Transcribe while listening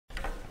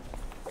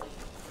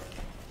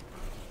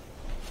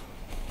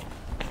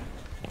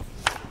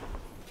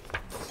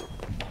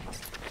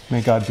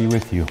May God be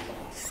with you.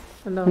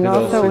 And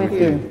also with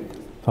you.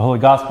 The Holy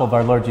Gospel of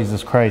our Lord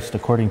Jesus Christ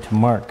according to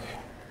Mark.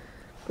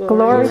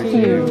 Glory to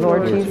you,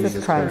 Lord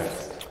Jesus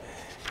Christ.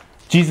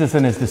 Jesus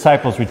and his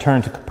disciples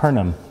returned to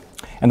Capernaum,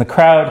 and the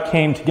crowd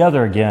came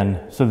together again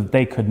so that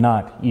they could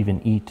not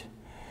even eat.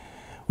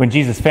 When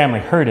Jesus' family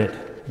heard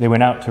it, they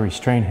went out to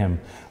restrain him,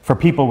 for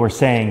people were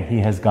saying he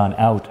has gone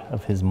out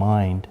of his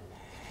mind.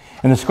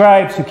 And the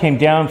scribes who came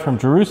down from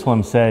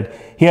Jerusalem said,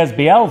 "He has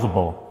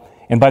Beelzebul,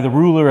 and by the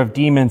ruler of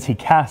demons he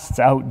casts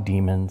out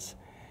demons."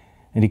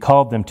 And he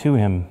called them to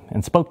him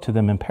and spoke to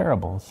them in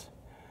parables.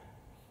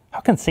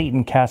 How can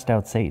Satan cast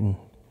out Satan?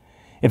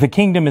 If a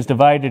kingdom is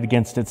divided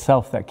against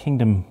itself, that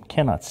kingdom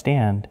cannot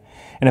stand.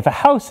 And if a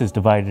house is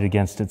divided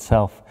against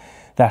itself,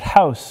 that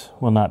house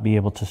will not be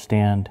able to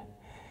stand.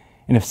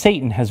 And if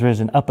Satan has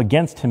risen up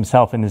against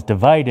himself and is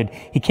divided,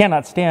 he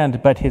cannot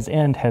stand, but his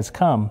end has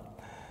come.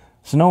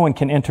 So no one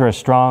can enter a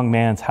strong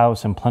man's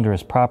house and plunder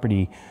his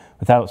property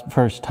without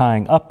first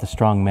tying up the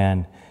strong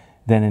man.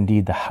 Then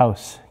indeed the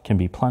house can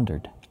be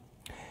plundered.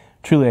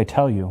 Truly I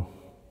tell you,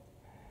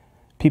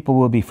 people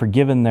will be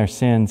forgiven their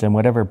sins and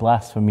whatever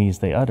blasphemies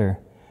they utter.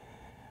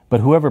 But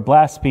whoever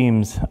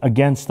blasphemes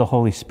against the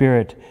Holy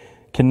Spirit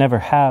can never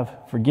have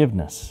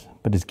forgiveness,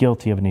 but is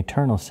guilty of an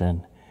eternal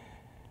sin.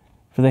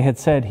 For they had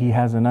said he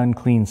has an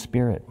unclean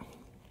spirit.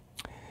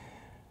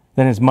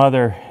 Then his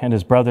mother and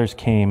his brothers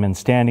came, and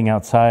standing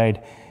outside,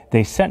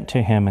 they sent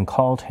to him and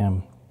called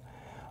him.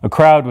 A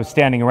crowd was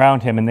standing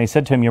around him, and they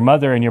said to him, "Your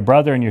mother and your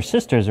brother and your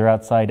sisters are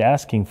outside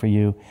asking for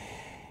you."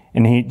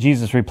 And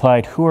Jesus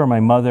replied, "Who are my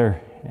mother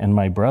and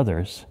my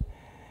brothers?"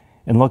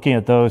 And looking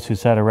at those who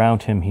sat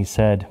around him, he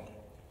said,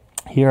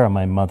 "Here are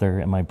my mother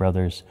and my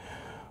brothers.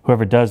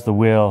 Whoever does the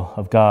will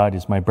of God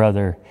is my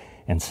brother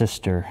and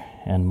sister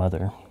and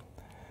mother."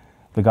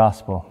 The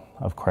Gospel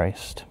of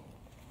Christ.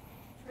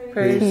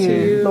 Praise to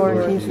you,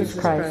 Lord Jesus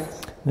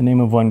Christ. In the name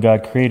of one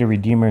God, Creator,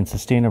 Redeemer, and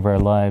Sustainer of our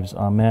lives.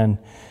 Amen.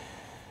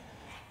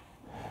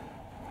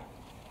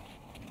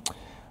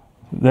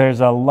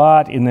 There's a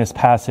lot in this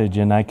passage,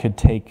 and I could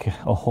take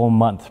a whole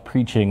month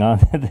preaching on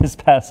this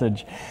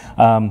passage,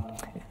 and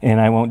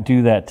I won't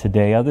do that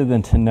today, other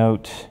than to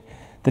note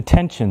the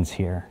tensions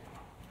here.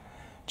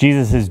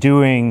 Jesus is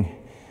doing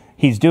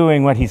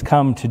what he's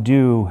come to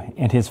do,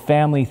 and his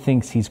family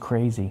thinks he's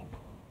crazy.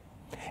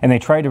 And they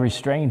try to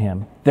restrain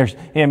him.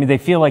 They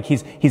feel like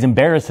he's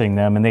embarrassing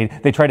them, and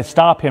they try to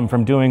stop him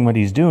from doing what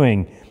he's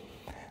doing.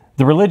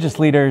 The religious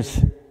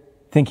leaders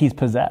think he's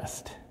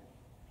possessed.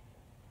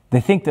 They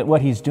think that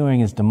what he's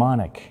doing is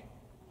demonic,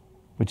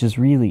 which is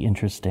really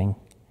interesting.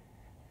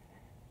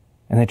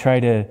 And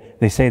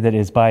they say that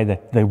it's by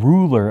the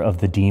ruler of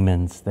the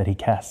demons that he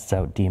casts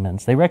out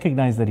demons. They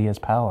recognize that he has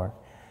power,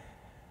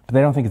 but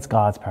they don't think it's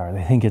God's power.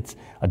 They think it's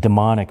a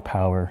demonic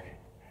power.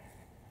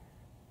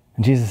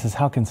 And Jesus says,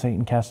 how can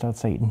Satan cast out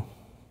Satan?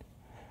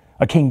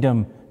 A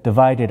kingdom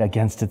divided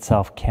against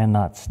itself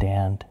cannot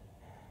stand.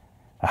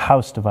 A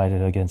house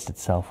divided against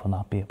itself will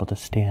not be able to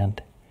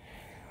stand.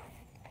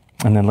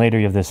 And then later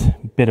you have this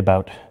bit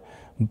about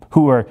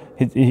who are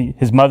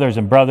his mothers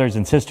and brothers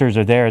and sisters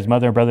are there, his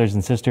mother, brothers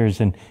and sisters.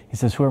 And he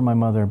says, who are my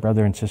mother,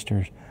 brother, and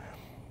sisters?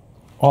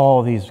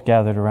 All these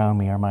gathered around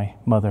me are my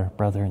mother,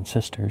 brother, and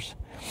sisters.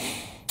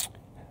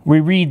 We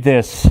read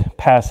this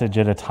passage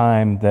at a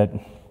time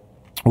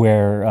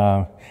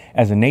where,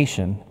 as a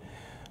nation,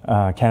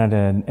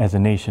 Canada as a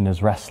nation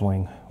is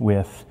wrestling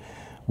with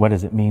what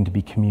does it mean to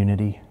be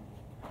community?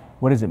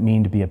 What does it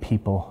mean to be a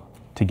people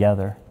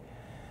together?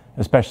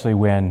 Especially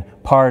when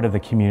part of the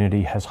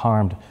community has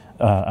harmed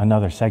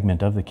another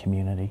segment of the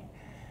community.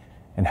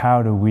 And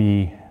how do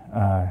we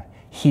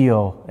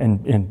heal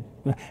and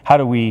how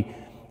do we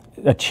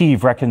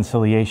achieve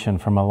reconciliation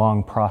from a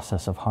long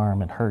process of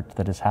harm and hurt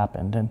that has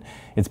happened? And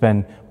it's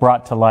been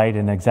brought to light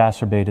and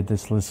exacerbated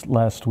this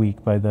last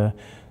week by the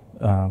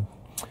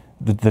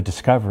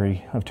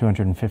discovery of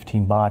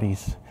 215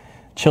 bodies,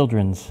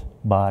 children's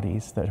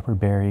bodies that were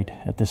buried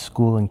at this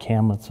school in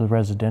Kamloops, a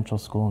residential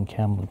school in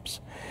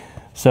Kamloops.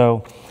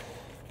 So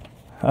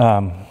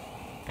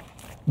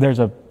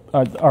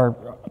our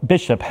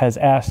bishop has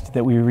asked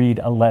that we read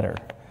a letter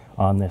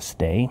on this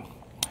day.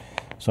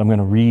 So I'm going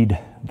to read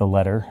the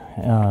letter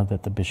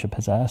that the bishop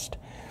has asked.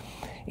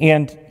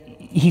 And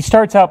he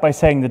starts out by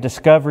saying the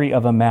discovery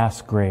of a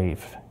mass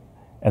grave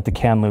at the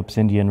Kamloops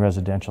Indian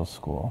Residential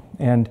School.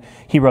 And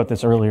he wrote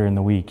this earlier in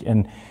the week,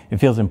 and it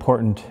feels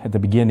important at the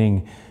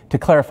beginning to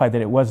clarify that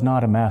it was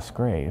not a mass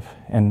grave.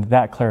 And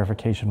that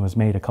clarification was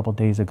made a couple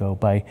days ago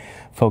by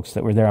folks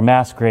that were there. A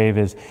mass grave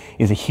is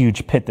a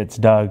huge pit that's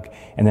dug,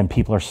 and then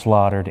people are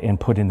slaughtered and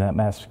put in that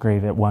mass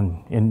grave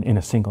in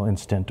a single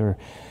instant or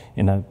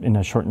in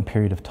a shortened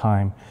period of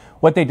time.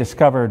 What they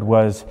discovered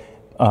was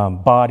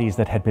bodies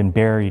that had been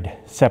buried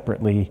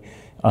separately,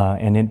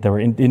 and there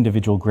were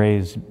individual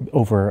graves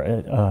over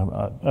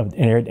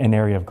an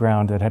area of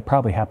ground that had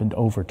probably happened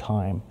over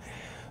time.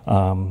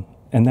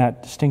 And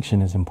that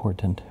distinction is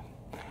important.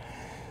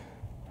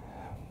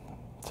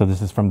 So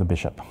this is from the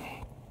bishop.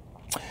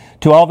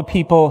 To all the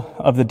people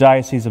of the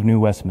Diocese of New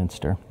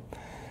Westminster,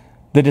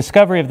 The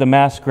discovery of the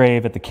mass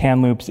grave at the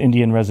Kamloops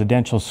Indian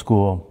Residential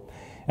School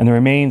and the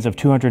remains of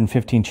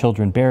 215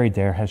 children buried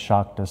there has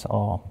shocked us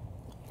all.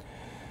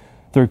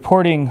 The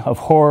reporting of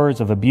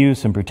horrors of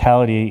abuse and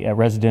brutality at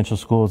residential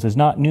schools is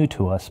not new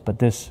to us, but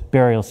this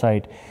burial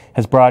site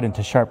has brought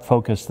into sharp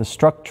focus the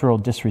structural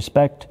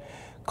disrespect,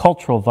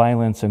 cultural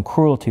violence, and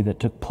cruelty that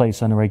took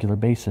place on a regular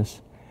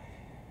basis.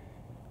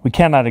 We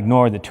cannot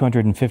ignore that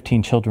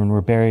 215 children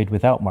were buried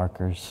without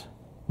markers,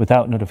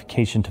 without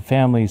notification to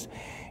families,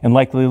 and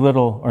likely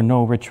little or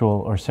no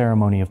ritual or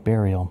ceremony of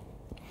burial.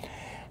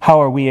 How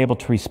are we able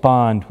to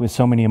respond with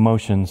so many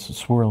emotions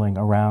swirling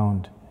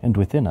around and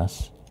within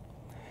us?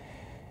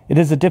 It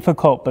is a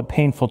difficult but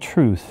painful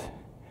truth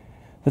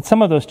that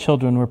some of those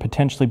children were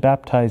potentially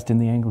baptized in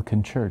the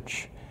Anglican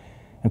Church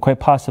and quite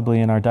possibly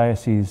in our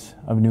Diocese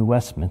of New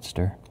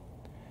Westminster.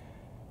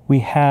 We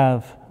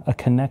have a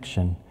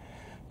connection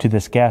to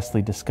this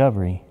ghastly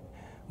discovery,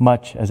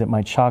 much as it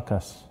might shock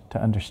us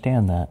to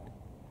understand that.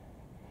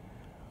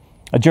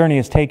 A journey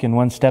is taken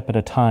one step at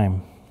a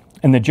time,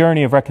 and the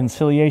journey of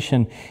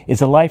reconciliation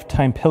is a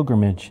lifetime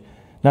pilgrimage,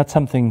 not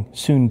something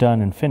soon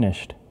done and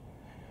finished.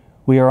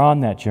 We are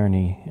on that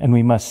journey, and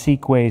we must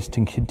seek ways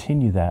to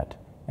continue that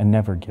and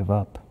never give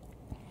up.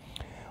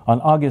 On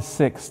August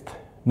 6th,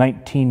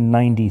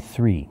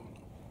 1993,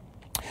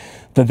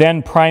 the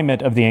then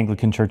primate of the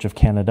Anglican Church of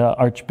Canada,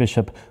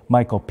 Archbishop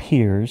Michael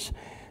Pearse,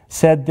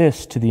 said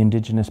this to the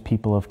Indigenous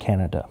people of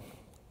Canada,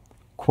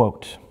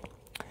 quote,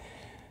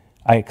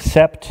 "I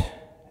accept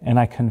and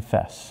I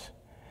confess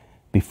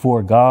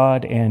before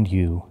God and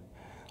you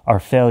our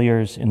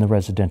failures in the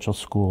residential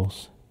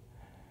schools.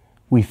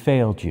 We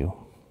failed you.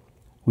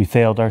 We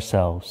failed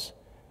ourselves.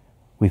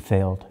 We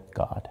failed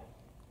God.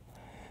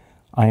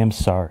 I am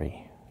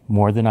sorry,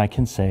 more than I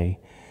can say,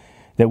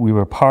 that we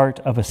were part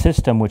of a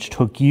system which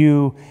took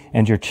you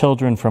and your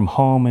children from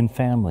home and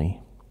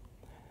family.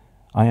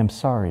 I am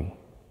sorry,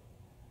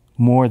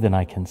 more than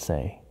I can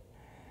say,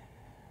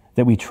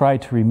 that we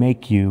tried to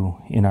remake you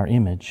in our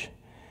image,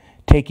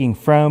 taking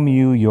from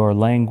you your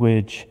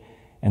language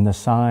and the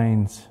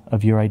signs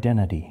of your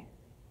identity.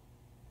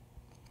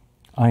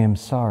 I am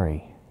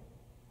sorry,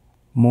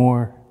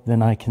 more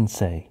than I can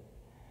say,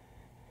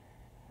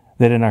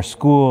 that in our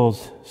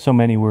schools so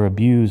many were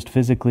abused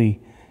physically,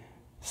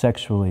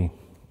 sexually,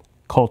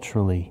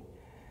 culturally,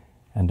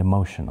 and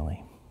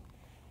emotionally."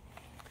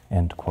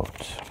 End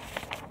quote.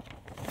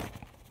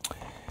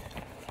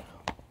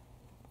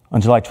 On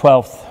July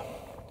 12th,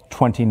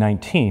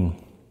 2019,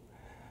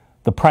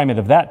 the primate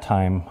of that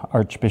time,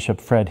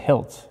 Archbishop Fred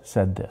Hiltz,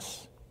 said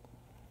this,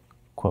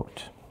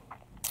 quote,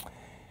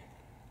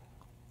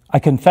 "I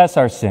confess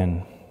our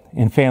sin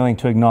in failing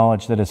to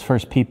acknowledge that as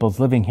First Peoples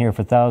living here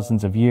for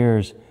thousands of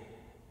years,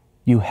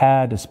 you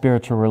had a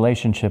spiritual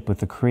relationship with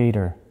the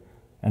Creator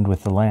and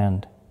with the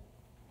land.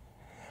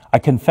 I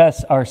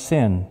confess our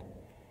sin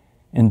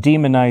in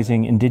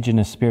demonizing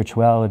indigenous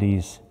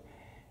spiritualities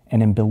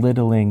and in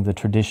belittling the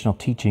traditional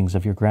teachings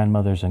of your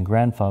grandmothers and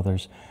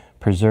grandfathers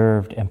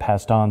preserved and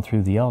passed on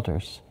through the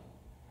elders.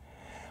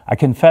 I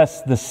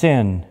confess the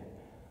sin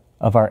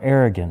of our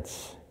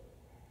arrogance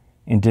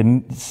in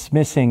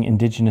dismissing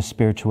indigenous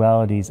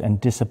spiritualities and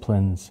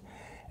disciplines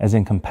as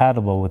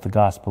incompatible with the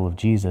gospel of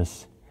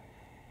Jesus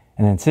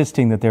and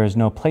insisting that there is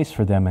no place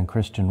for them in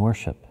Christian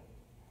worship.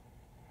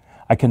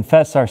 I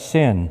confess our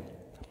sin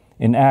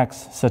in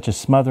acts such as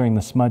smothering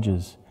the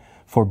smudges,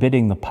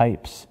 forbidding the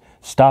pipes,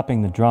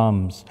 stopping the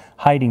drums,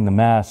 hiding the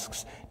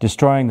masks,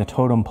 destroying the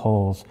totem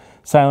poles,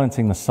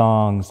 silencing the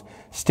songs,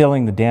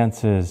 stilling the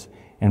dances,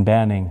 and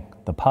banning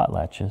the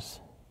potlatches.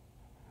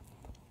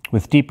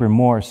 With deep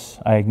remorse,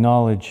 I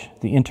acknowledge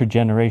the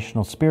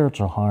intergenerational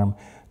spiritual harm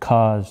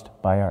caused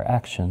by our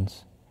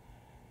actions.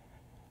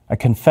 I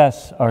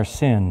confess our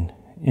sin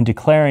in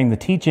declaring the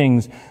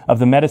teachings of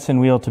the medicine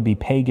wheel to be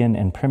pagan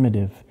and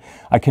primitive.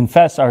 I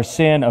confess our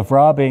sin of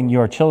robbing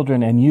your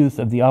children and youth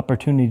of the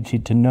opportunity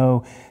to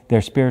know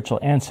their spiritual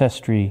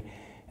ancestry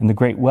and the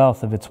great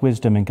wealth of its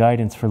wisdom and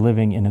guidance for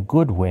living in a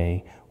good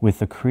way with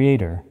the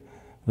Creator,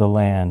 the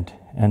land,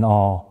 and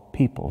all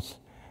peoples.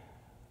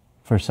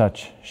 For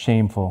such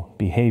shameful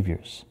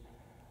behaviors,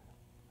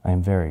 I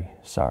am very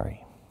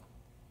sorry."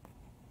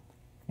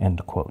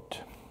 End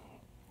quote.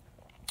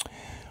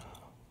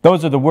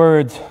 Those are the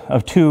words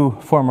of two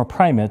former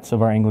primates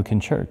of our Anglican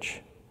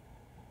Church,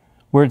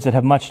 words that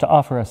have much to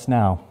offer us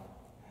now.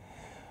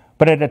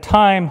 But at a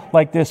time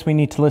like this, we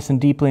need to listen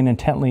deeply and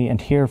intently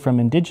and hear from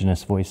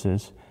Indigenous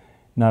voices,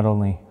 not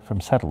only from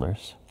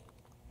settlers.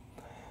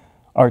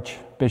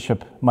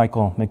 Archbishop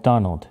Michael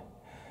MacDonald,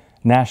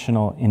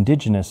 National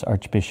Indigenous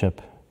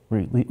Archbishop,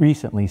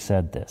 recently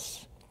said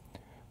this,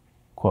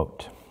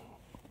 quote,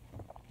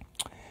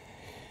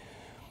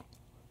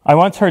 "I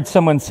once heard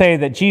someone say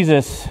that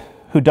Jesus,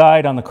 who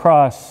died on the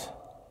cross,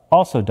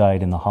 also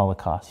died in the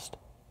Holocaust.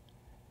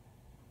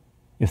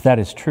 If that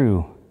is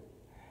true,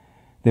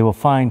 they will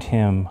find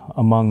him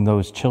among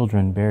those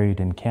children buried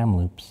in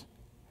Kamloops.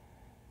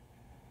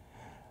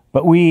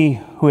 But we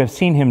who have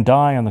seen him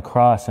die on the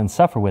cross and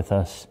suffer with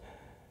us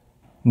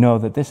know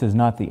that this is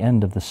not the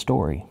end of the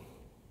story.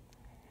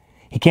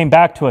 He came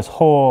back to us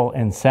whole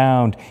and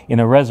sound in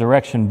a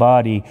resurrection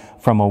body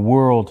from a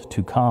world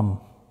to come.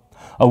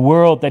 A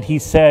world that he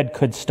said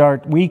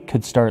we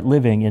could start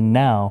living in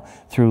now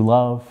through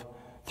love,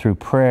 through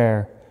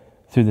prayer,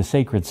 through the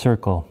sacred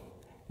circle,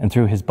 and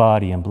through his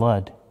body and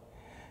blood.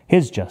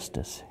 His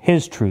justice,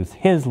 his truth,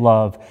 his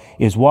love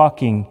is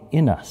walking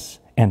in us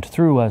and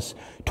through us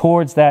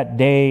towards that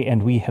day,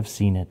 and we have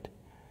seen it.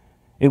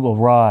 It will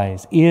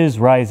rise, is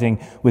rising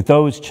with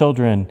those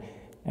children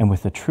and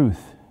with the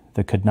truth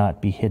that could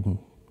not be hidden.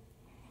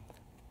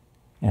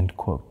 End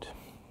quote.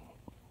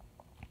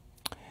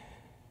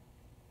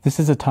 This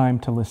is a time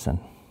to listen.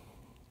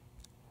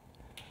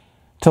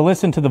 To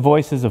listen to the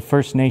voices of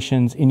First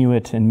Nations,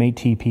 Inuit, and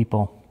Métis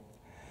people.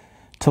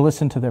 To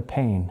listen to their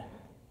pain,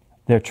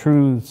 their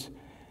truths,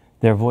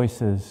 their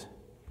voices,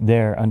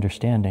 their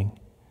understanding.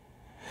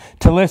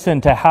 To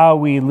listen to how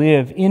we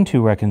live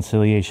into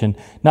reconciliation,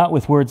 not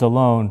with words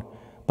alone,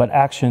 but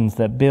actions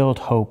that build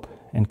hope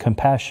and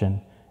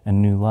compassion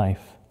and new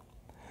life.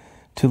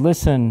 To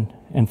listen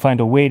and find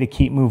a way to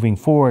keep moving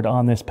forward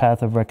on this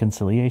path of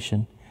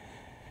reconciliation.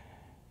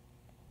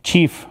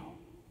 Chief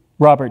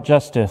Robert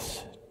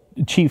Joseph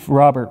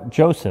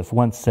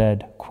once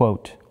said,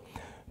 quote,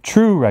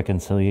 "True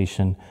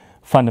reconciliation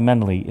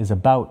fundamentally is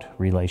about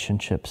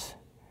relationships.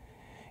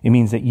 It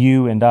means that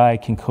you and I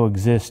can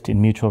coexist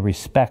in mutual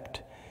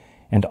respect,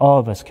 and all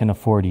of us can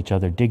afford each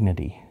other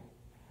dignity."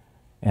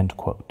 End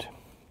quote.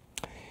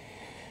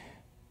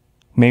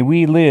 May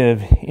we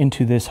live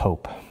into this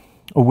hope,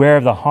 aware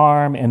of the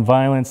harm and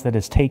violence that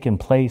has taken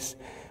place,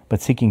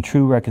 but seeking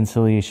true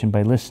reconciliation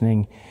by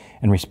listening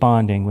and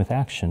responding with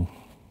action.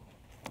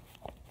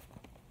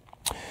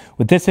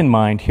 With this in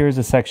mind, here's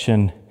a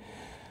section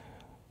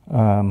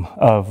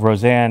of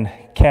Roseanne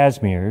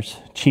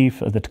Casimir's,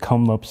 chief of the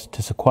Tk'emlúps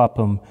te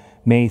Secwépemc,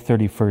 May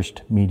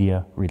 31st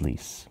media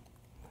release.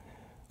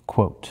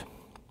 Quote,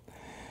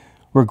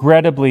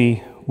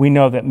 "Regrettably, we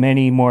know that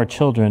many more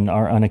children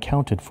are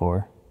unaccounted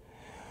for.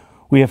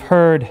 We have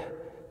heard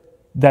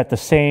that the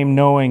same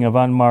knowing of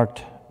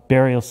unmarked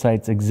burial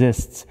sites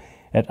exists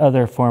at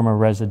other former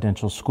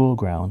residential school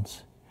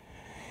grounds.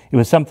 It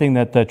was something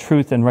that the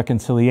Truth and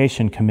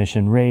Reconciliation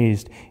Commission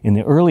raised in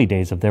the early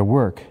days of their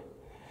work.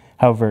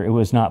 However, it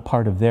was not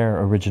part of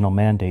their original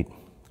mandate.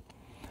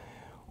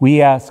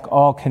 We ask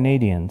all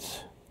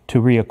Canadians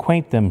to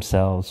reacquaint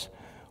themselves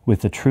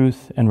with the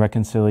Truth and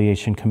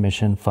Reconciliation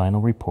Commission final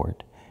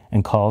report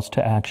and calls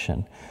to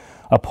action,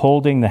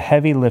 upholding the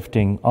heavy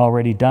lifting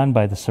already done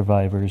by the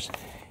survivors,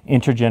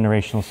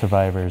 intergenerational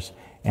survivors,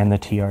 and the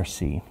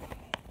TRC.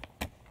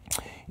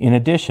 In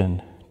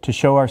addition, to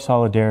show our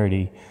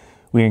solidarity,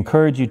 we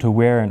encourage you to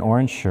wear an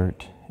orange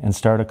shirt and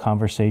start a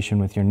conversation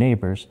with your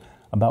neighbors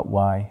about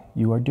why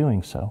you are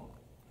doing so.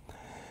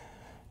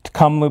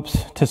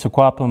 Tk'emlúps te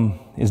Secwépemc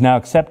is now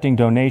accepting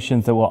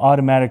donations that will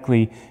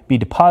automatically be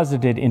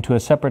deposited into a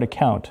separate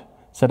account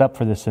set up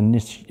for this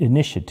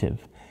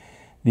initiative.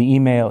 The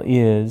email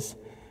is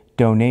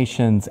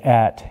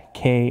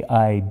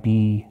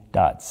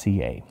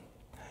donations@kib.ca.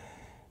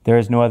 There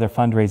is no other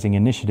fundraising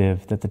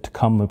initiative that the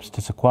Tk'emlúps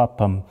te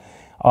Secwépemc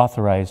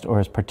authorized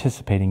or is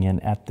participating in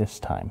at this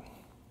time."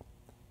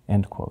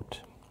 End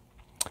quote.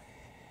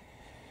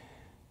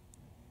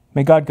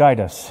 May God guide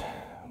us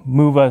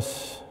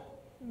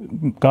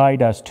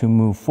to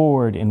move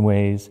forward in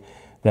ways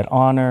that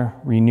honor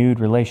renewed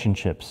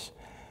relationships,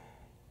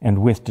 and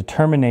with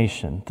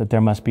determination that there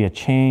must be a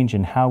change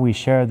in how we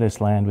share this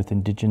land with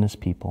Indigenous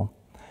people,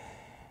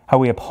 how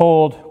we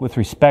uphold with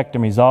respect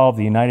and resolve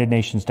the United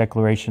Nations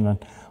Declaration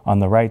on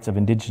the Rights of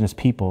Indigenous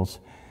Peoples,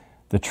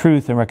 the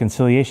Truth and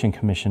Reconciliation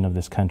Commission of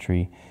this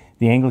country,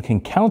 the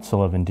Anglican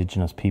Council of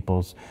Indigenous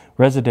Peoples,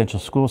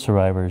 residential school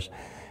survivors,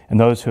 and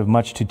those who have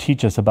much to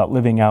teach us about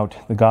living out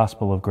the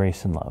gospel of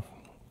grace and love.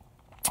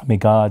 May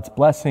God's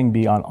blessing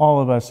be on all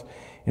of us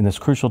in this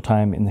crucial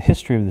time in the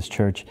history of this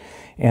church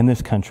and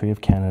this country of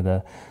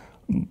Canada.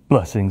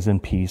 Blessings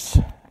and peace,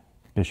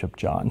 Bishop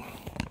John.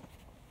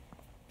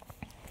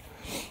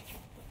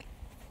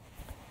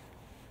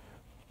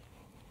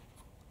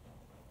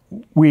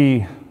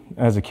 We,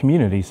 as a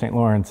community, St.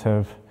 Lawrence,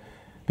 have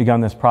begun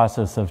this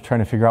process of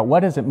trying to figure out what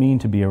does it mean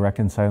to be a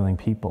reconciling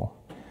people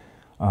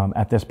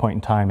at this point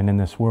in time and in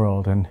this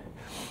world. And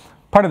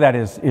part of that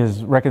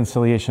is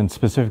reconciliation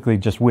specifically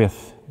just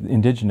with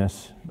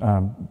Indigenous,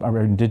 our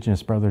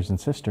Indigenous brothers and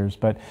sisters.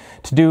 But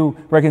to do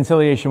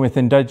reconciliation with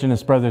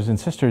Indigenous brothers and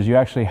sisters, you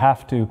actually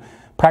have to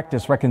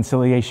practice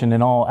reconciliation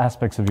in all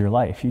aspects of your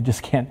life. You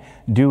just can't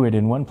do it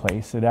in one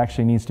place. It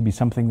actually needs to be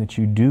something that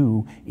you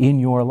do in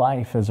your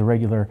life as a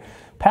regular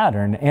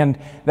pattern. And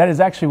that is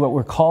actually what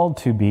we're called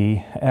to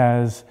be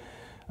as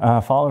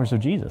followers of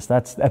Jesus.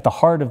 That's at the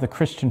heart of the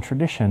Christian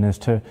tradition, is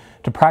to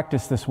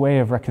practice this way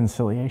of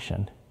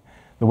reconciliation,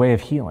 the way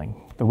of healing,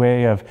 the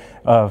way of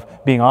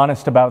being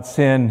honest about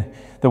sin,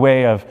 the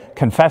way of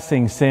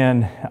confessing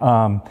sin,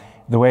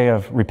 the way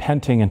of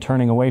repenting and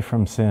turning away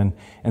from sin,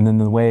 and then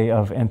the way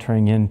of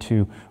entering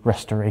into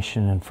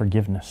restoration and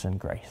forgiveness and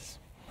grace.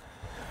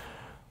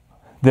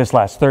 This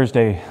last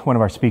Thursday, one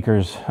of our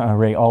speakers,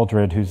 Ray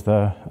Aldred, who's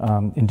the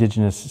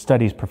Indigenous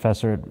Studies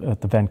professor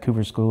at the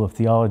Vancouver School of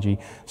Theology,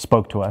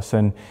 spoke to us.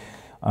 And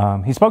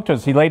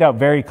he laid out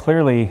very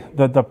clearly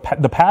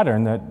the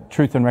pattern that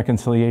Truth and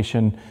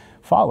Reconciliation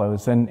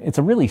follows. And it's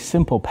a really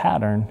simple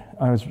pattern.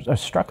 I was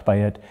struck by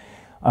it.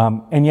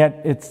 And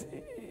yet it's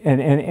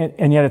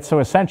so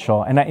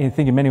essential. And I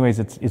think in many ways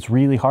it's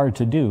really hard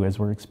to do as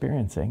we're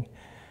experiencing.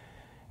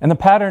 And the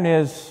pattern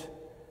is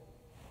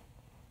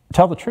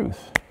tell the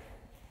truth.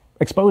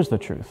 Expose the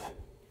truth.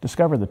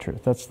 Discover the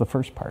truth. That's the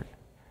first part.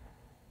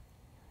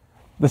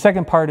 The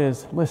second part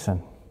is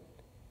listen.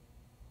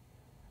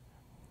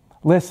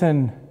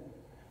 Listen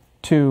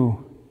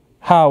to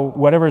how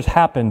whatever's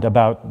happened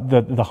about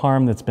the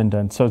harm that's been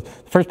done. So the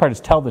first part is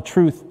tell the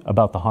truth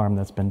about the harm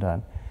that's been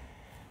done.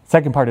 The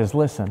second part is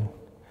listen.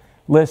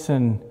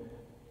 Listen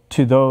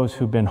to those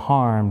who've been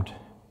harmed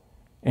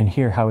and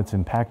hear how it's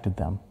impacted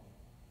them.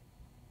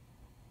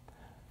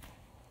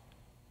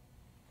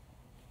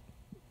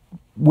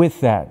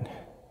 With that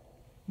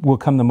will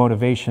come the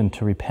motivation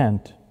to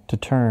repent, to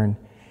turn,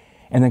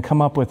 and then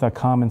come up with a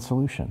common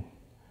solution.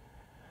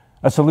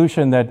 A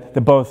solution that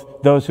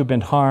both those who've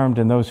been harmed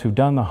and those who've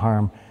done the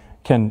harm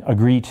can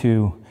agree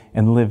to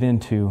and live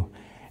into.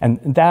 And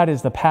that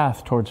is the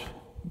path towards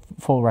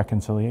full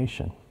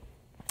reconciliation.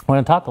 I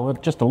want to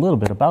talk just a little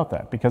bit about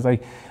that, because I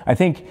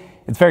think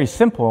it's very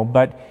simple,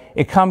 but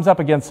it comes up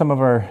against some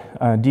of our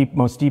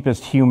most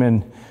deepest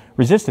human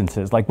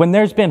resistances. Like when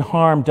there's been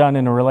harm done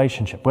in a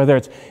relationship, whether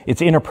it's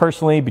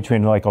interpersonally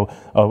between like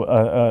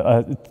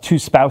two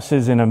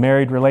spouses in a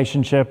married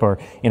relationship, or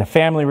in a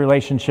family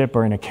relationship,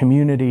 or in a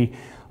community,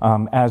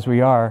 as we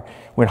are,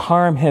 when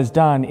harm has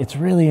done, it's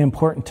really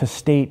important to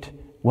state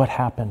what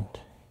happened.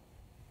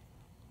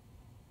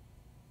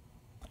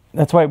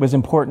 That's why it was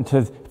important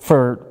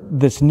for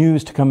this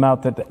news to come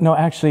out that, no,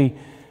 actually,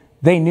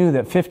 they knew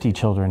that 50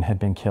 children had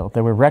been killed.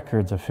 There were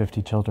records of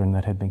 50 children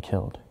that had been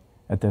killed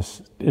at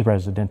this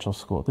residential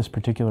school, this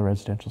particular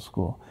residential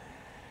school.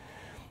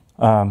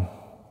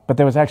 But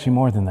there was actually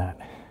more than that.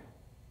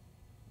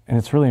 And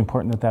it's really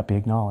important that that be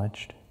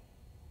acknowledged.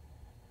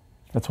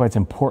 That's why it's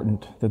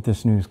important that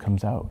this news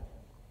comes out.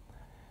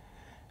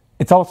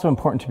 It's also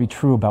important to be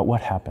true about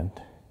what happened.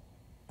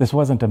 This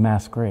wasn't a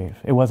mass grave.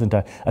 It wasn't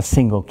a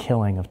single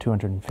killing of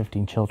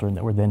 215 children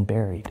that were then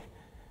buried.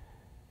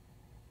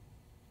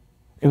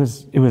 It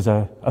was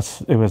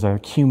a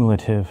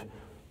cumulative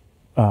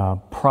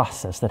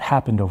process that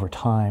happened over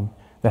time,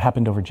 that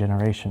happened over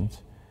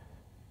generations,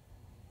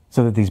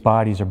 so that these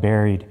bodies are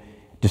buried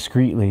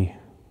discreetly,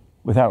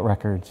 without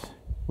records,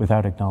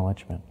 without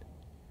acknowledgement.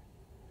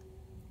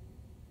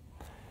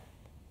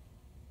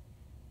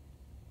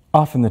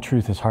 Often the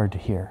truth is hard to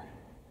hear.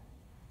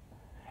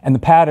 And the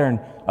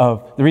pattern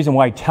of the reason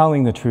why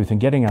telling the truth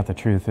and getting at the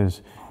truth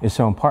is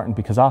so important,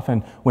 because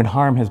often when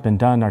harm has been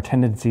done, our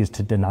tendency is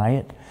to deny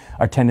it.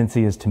 Our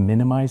tendency is to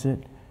minimize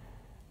it.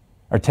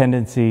 Our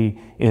tendency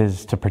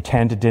is to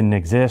pretend it didn't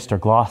exist or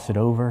gloss it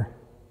over.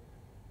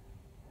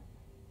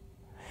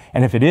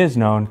 And if it is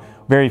known,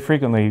 very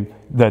frequently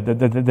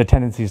the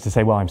tendency is to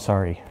say, well, I'm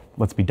sorry,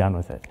 let's be done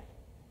with it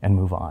and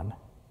move on.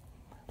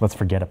 Let's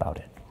forget about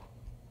it.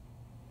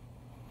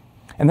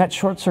 And that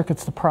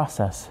short-circuits the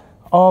process.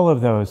 All of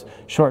those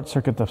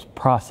short-circuit the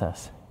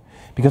process,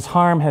 because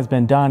harm has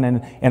been done,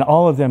 and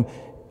all of them,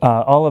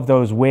 all of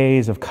those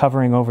ways of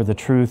covering over the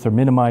truth or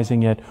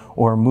minimizing it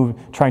or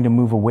trying to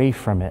move away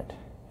from it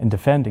and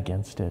defend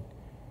against it,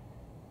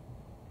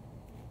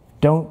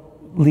 don't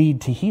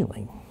lead to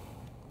healing.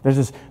 There's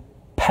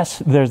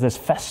this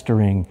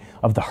festering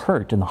of the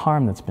hurt and the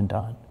harm that's been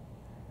done.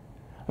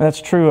 And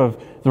that's true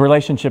of the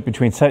relationship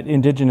between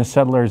Indigenous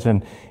settlers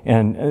and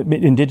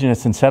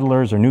Indigenous and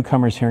settlers or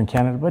newcomers here in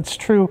Canada. But it's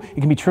true, it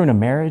can be true in a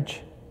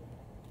marriage.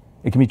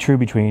 It can be true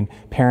between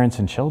parents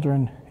and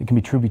children. It can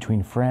be true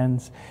between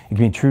friends. It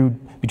can be true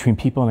between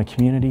people in a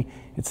community.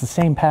 It's the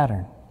same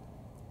pattern.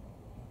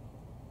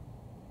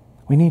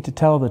 We need to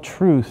tell the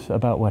truth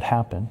about what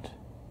happened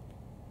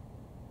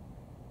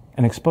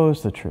and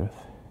expose the truth.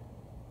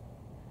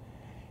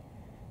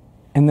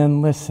 And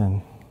then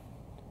listen.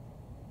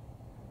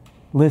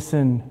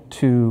 Listen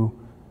to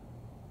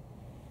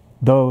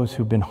those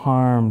who've been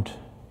harmed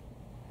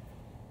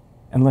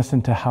and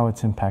listen to how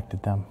it's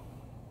impacted them.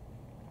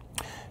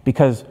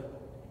 Because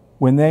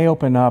when they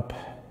open up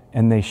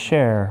and they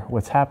share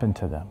what's happened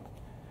to them,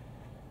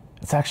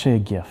 it's actually a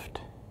gift.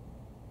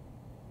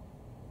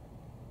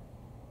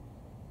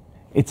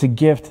 It's a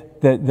gift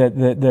that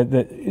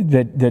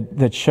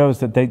shows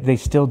that they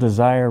still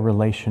desire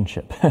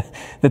relationship,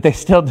 that they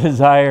still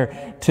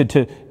desire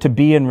to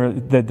be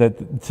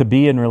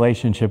in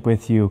relationship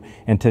with you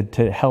and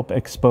to help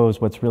expose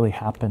what's really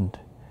happened,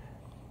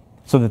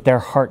 so that their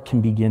heart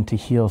can begin to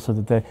heal, so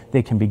that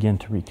they can begin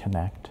to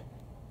reconnect.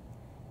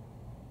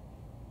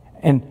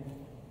 And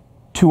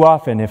too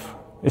often,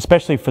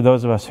 especially for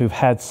those of us who've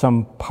had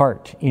some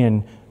part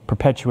in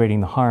perpetuating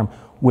the harm,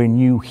 when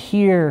you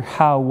hear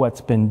how what's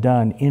been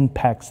done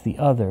impacts the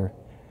other,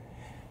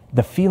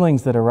 the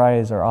feelings that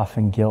arise are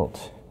often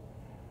guilt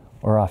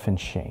or often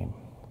shame.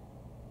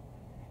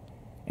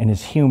 And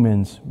as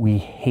humans, we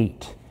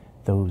hate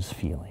those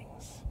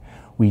feelings.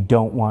 We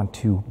don't want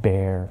to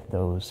bear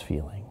those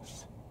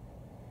feelings.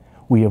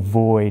 We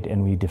avoid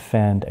and we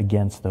defend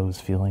against those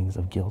feelings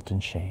of guilt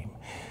and shame.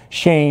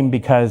 Shame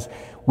because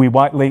we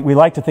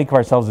like to think of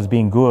ourselves as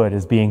being good,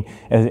 as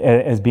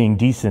being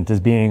decent, as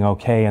being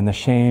okay, and the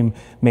shame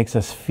makes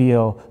us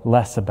feel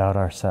less about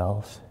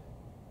ourselves.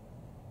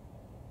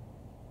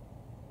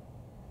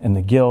 And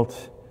the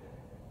guilt,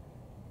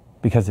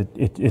 because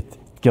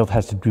guilt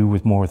has to do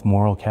with more with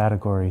moral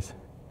categories,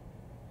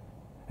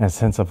 and a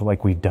sense of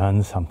like we've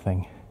done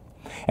something.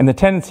 And the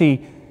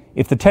tendency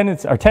is to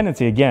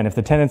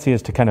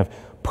kind of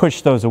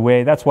push those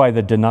away. That's why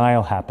the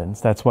denial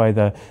happens. That's why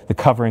the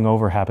covering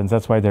over happens.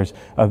 That's why there's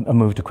a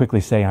move to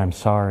quickly say, I'm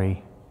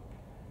sorry,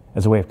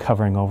 as a way of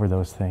covering over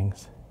those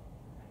things.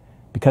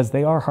 Because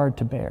they are hard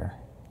to bear.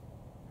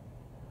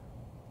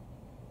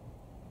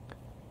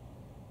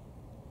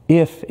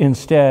 If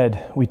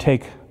instead we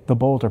take the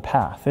bolder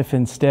path, if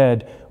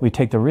instead we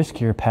take the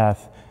riskier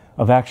path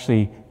of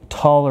actually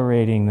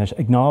tolerating this,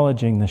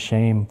 acknowledging the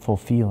shameful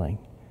feeling,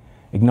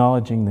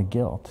 acknowledging the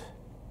guilt,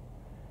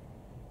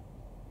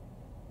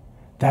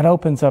 that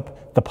opens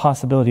up the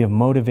possibility of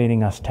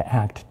motivating us to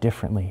act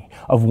differently,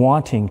 of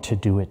wanting to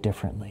do it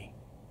differently.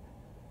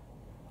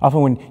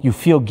 Often when you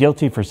feel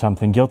guilty for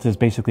something, guilt is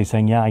basically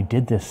saying, yeah, I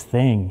did this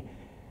thing,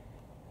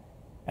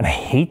 and I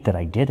hate that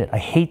I did it. I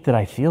hate that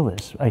I feel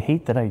this. I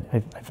hate that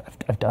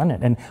I've done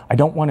it, and I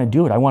don't want to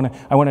do it. I want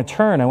to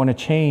turn. I want to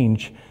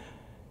change.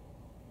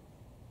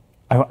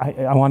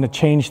 I want to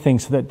change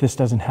things so that this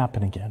doesn't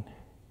happen again.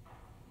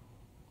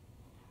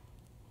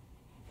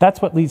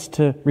 That's what leads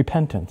to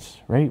repentance,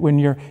 right? When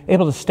you're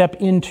able to step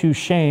into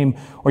shame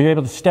or you're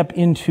able to step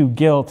into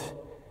guilt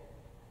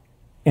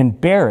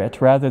and bear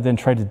it rather than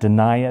try to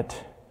deny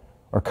it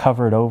or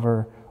cover it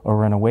over or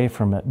run away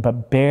from it,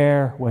 but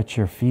bear what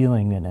you're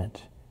feeling in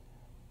it.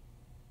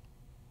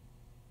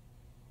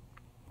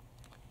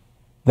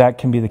 That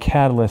can be the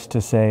catalyst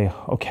to say,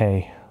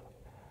 okay,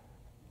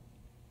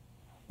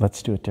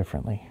 let's do it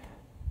differently.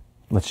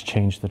 Let's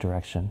change the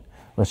direction.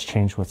 Let's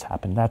change what's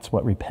happened. That's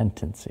what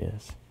repentance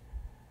is.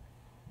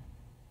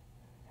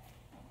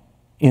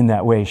 In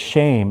that way,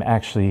 shame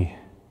actually,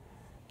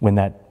 when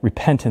that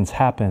repentance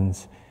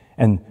happens,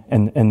 and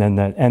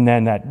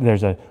then that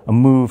there's a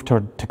move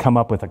to come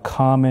up with a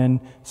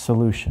common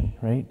solution,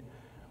 right?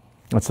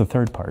 That's the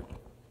third part.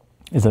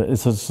 It's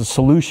a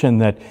solution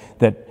that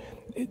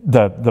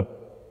the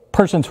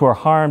persons who are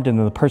harmed and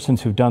the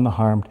persons who've done the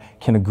harm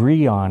can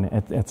agree on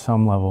at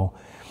some level,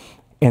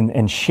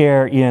 and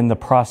share in the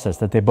process,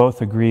 that they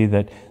both agree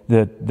that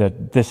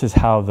this is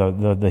how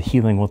the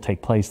healing will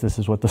take place. This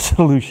is what the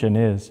solution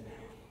is.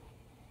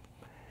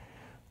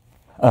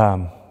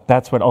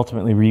 That's what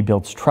ultimately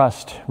rebuilds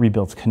trust,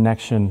 rebuilds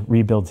connection,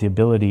 rebuilds the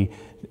ability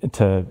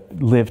to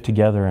live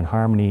together in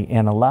harmony,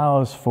 and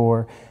allows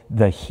for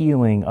the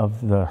healing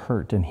of the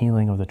hurt and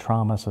healing of the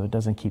trauma so it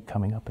doesn't keep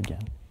coming up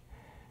again.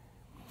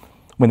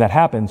 When that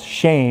happens,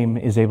 shame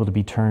is able to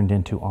be turned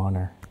into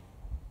honor.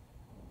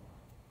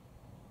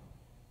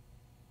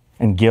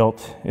 And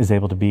guilt is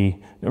able to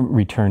be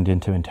returned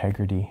into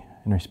integrity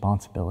and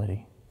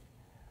responsibility.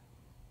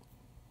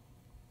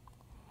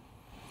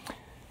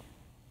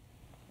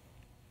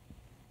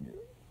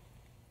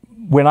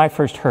 When I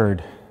first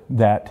heard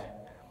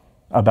that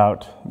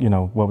about,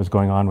 what was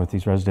going on with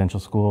these residential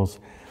schools,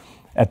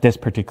 at this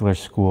particular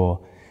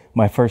school,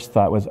 my first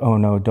thought was, oh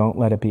no, don't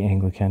let it be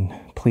Anglican.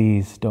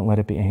 Please don't let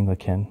it be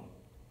Anglican.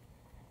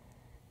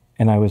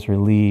 And I was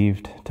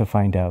relieved to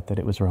find out that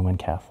it was Roman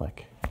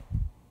Catholic.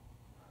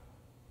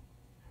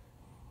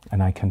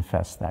 And I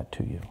confess that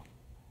to you.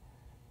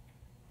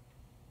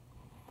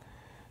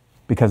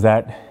 Because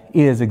that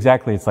is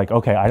exactly, it's like,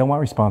 okay, I don't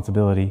want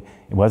responsibility.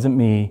 It wasn't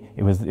me,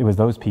 it was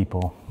those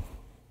people.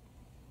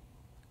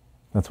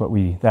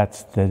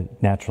 That's the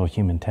natural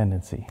human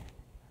tendency.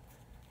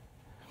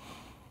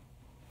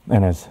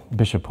 And as the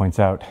bishop points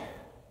out,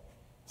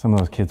 some of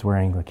those kids were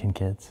Anglican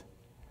kids.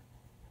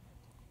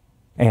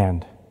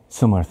 And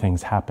similar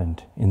things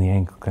happened in the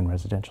Anglican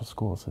residential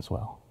schools as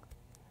well.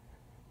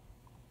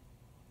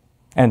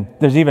 And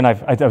there's even, I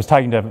was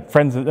talking to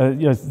friends,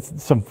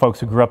 some folks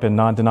who grew up in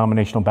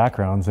non-denominational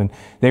backgrounds, and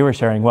they were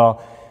sharing,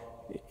 well,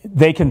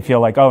 they can feel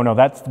like, oh no,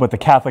 that's what the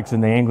Catholics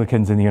and the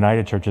Anglicans and the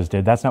United Churches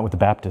did. That's not what the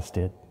Baptists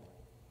did.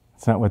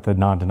 It's not what the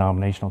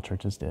non-denominational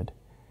churches did.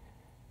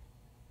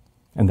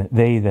 And that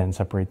they then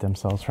separate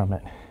themselves from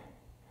it.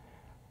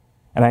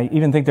 And I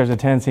even think there's a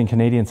tendency in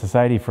Canadian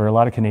society for a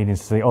lot of Canadians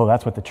to say, oh,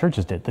 that's what the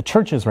churches did. The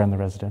churches ran the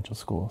residential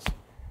schools.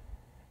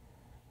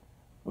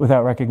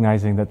 Without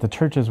recognizing that the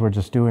churches were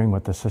just doing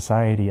what the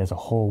society as a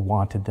whole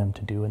wanted them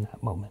to do in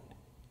that moment.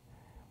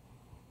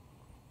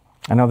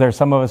 I know there's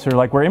some of us who are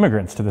like, we're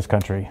immigrants to this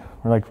country.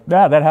 We're like,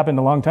 that happened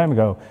a long time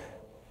ago.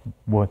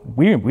 Well,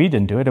 we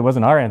didn't do it. It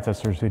wasn't our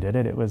ancestors who did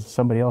it. It was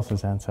somebody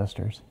else's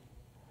ancestors.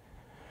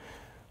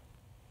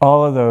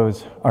 All of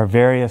those are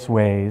various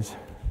ways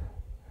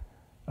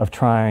of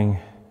trying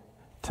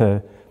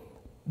to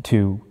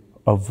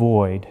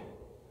avoid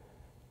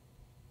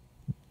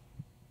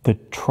the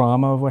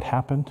trauma of what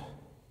happened,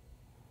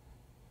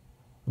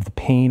 of the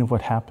pain of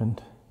what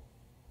happened,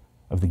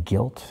 of the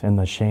guilt and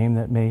the shame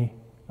that may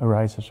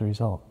arise as a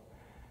result.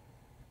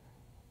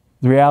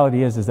 The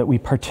reality is that we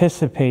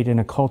participate in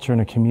a culture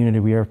and a community.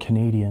 We are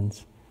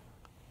Canadians.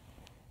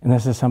 And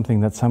this is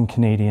something that some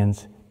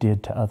Canadians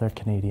did to other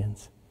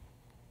Canadians.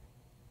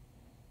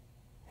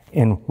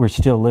 And we're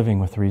still living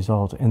with the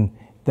result. And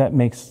that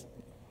makes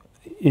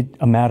it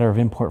a matter of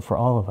import for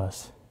all of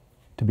us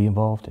to be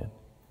involved in.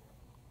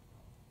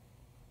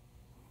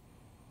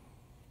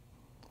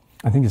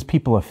 I think as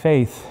people of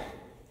faith,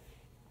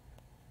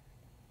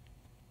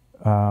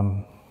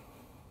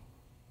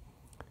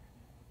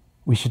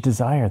 we should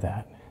desire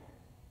that.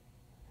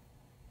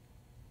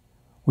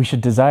 We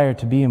should desire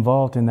to be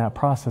involved in that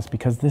process,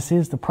 because this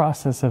is the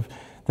process of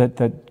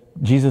that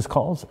Jesus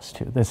calls us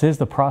to. This is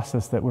the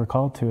process that we're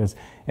called to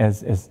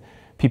as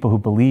people who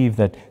believe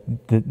that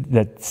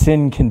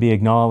sin can be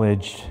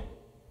acknowledged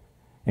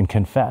and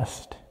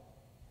confessed,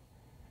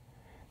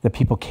 that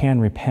people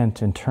can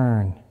repent and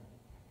turn,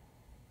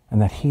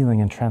 and that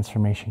healing and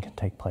transformation can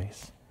take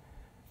place.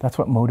 That's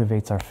what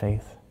motivates our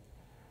faith.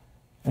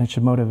 And it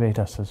should motivate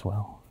us as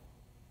well.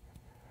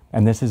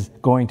 And this is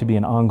going to be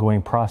an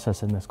ongoing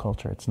process in this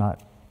culture. It's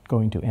not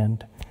going to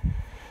end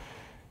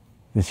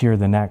this year or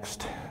the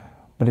next.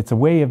 But it's a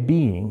way of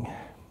being.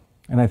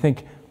 And I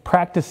think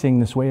practicing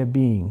this way of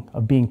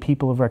being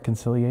people of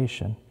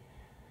reconciliation,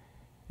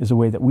 is a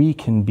way that we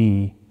can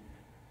be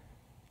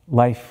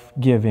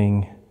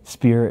life-giving,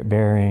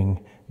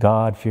 spirit-bearing,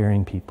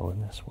 God-fearing people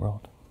in this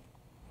world.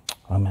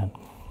 Amen.